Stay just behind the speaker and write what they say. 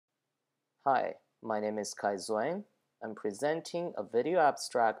Hi, my name is Kai Zhuang. I'm presenting a video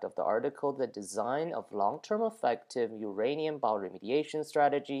abstract of the article The Design of Long-Term Effective Uranium Bioremediation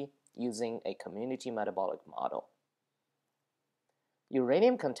Strategy Using a Community Metabolic Model.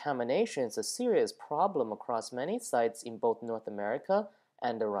 Uranium contamination is a serious problem across many sites in both North America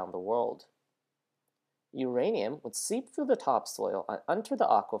and around the world. Uranium would seep through the topsoil and enter the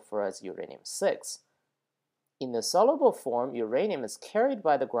aquifer as uranium-6. In the soluble form, uranium is carried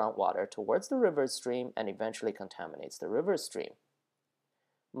by the groundwater towards the river stream and eventually contaminates the river stream.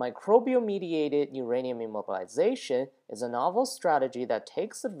 Microbial-mediated uranium immobilization is a novel strategy that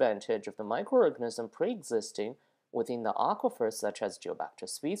takes advantage of the microorganism pre-existing within the aquifer, such as Geobacter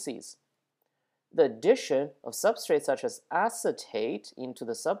species. The addition of substrates such as acetate into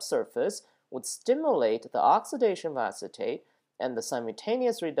the subsurface would stimulate the oxidation of acetate and the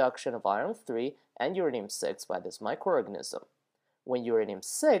simultaneous reduction of iron-3 and uranium-6 by this microorganism. When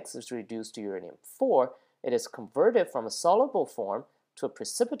uranium-6 is reduced to uranium-4, it is converted from a soluble form to a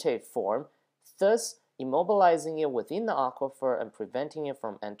precipitate form, thus immobilizing it within the aquifer and preventing it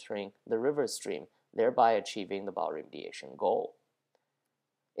from entering the river stream, thereby achieving the bioremediation goal.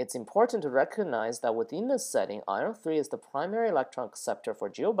 It's important to recognize that within this setting, iron-3 is the primary electron acceptor for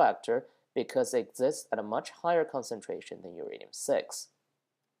Geobacter because it exists at a much higher concentration than uranium-6.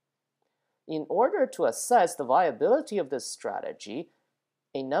 In order to assess the viability of this strategy,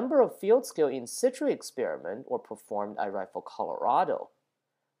 a number of field-scale in situ experiments were performed at Rifle, Colorado.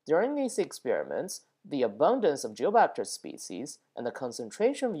 During these experiments, the abundance of Geobacter species and the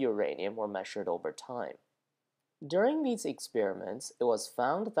concentration of uranium were measured over time. During these experiments, it was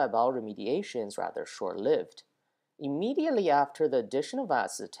found that bioremediation is rather short-lived. Immediately after the addition of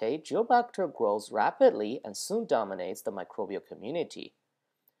acetate, Geobacter grows rapidly and soon dominates the microbial community.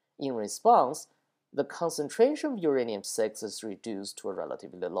 In response, the concentration of uranium-6 is reduced to a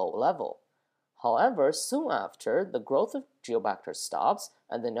relatively low level. However, soon after, the growth of Geobacter stops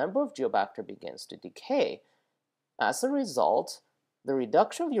and the number of Geobacter begins to decay. As a result, the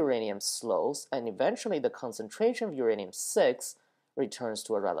reduction of uranium slows and eventually the concentration of uranium-6 returns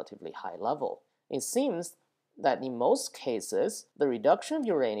to a relatively high level. It seems that in most cases, the reduction of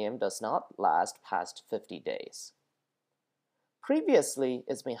uranium does not last past 50 days. Previously,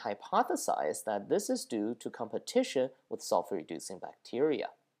 it's been hypothesized that this is due to competition with sulfur-reducing bacteria.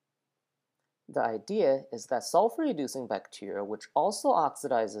 The idea is that sulfur-reducing bacteria, which also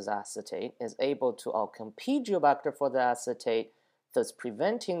oxidizes acetate, is able to outcompete Geobacter for the acetate, thus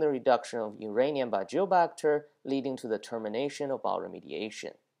preventing the reduction of uranium by Geobacter, leading to the termination of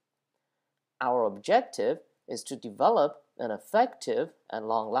bioremediation. Our objective is to develop an effective and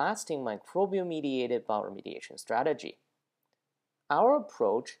long-lasting microbial-mediated bioremediation strategy. Our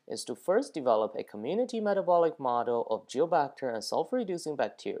approach is to first develop a community metabolic model of Geobacter and sulfur-reducing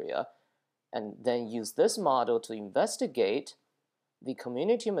bacteria, and then use this model to investigate the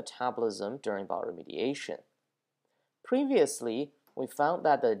community metabolism during bioremediation. Previously, we found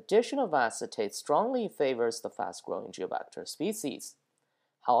that the addition of acetate strongly favors the fast-growing Geobacter species.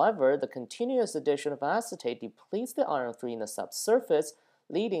 However, the continuous addition of acetate depletes the iron-3 in the subsurface,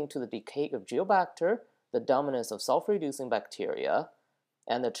 leading to the decay of Geobacter, the dominance of sulfur-reducing bacteria,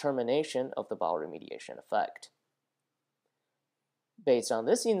 and the termination of the bioremediation effect. Based on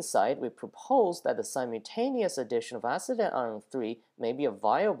this insight, we propose that the simultaneous addition of acetate and iron-3 may be a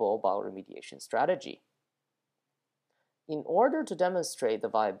viable bioremediation strategy. In order to demonstrate the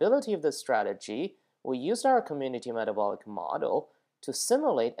viability of this strategy, we used our community metabolic model to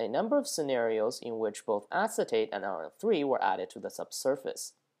simulate a number of scenarios in which both acetate and iron-3 were added to the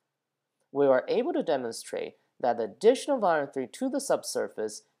subsurface. We were able to demonstrate that the addition of iron-3 to the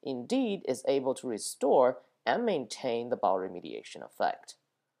subsurface indeed is able to restore and maintain the bioremediation effect.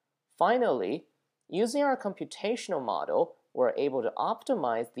 Finally, using our computational model, we're able to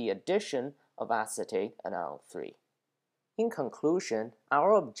optimize the addition of acetate and iron-3. In conclusion,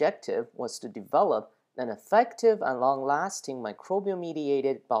 our objective was to develop an effective and long-lasting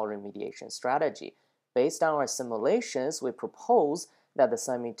microbial-mediated bioremediation strategy. Based on our simulations, we propose that the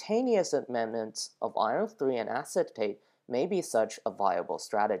simultaneous amendments of iron-3 and acetate may be such a viable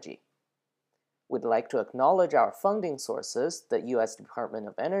strategy. We'd like to acknowledge our funding sources, the U.S. Department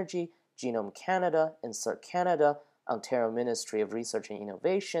of Energy, Genome Canada, Insert Canada, Ontario Ministry of Research and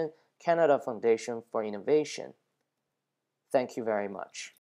Innovation, Canada Foundation for Innovation. Thank you very much.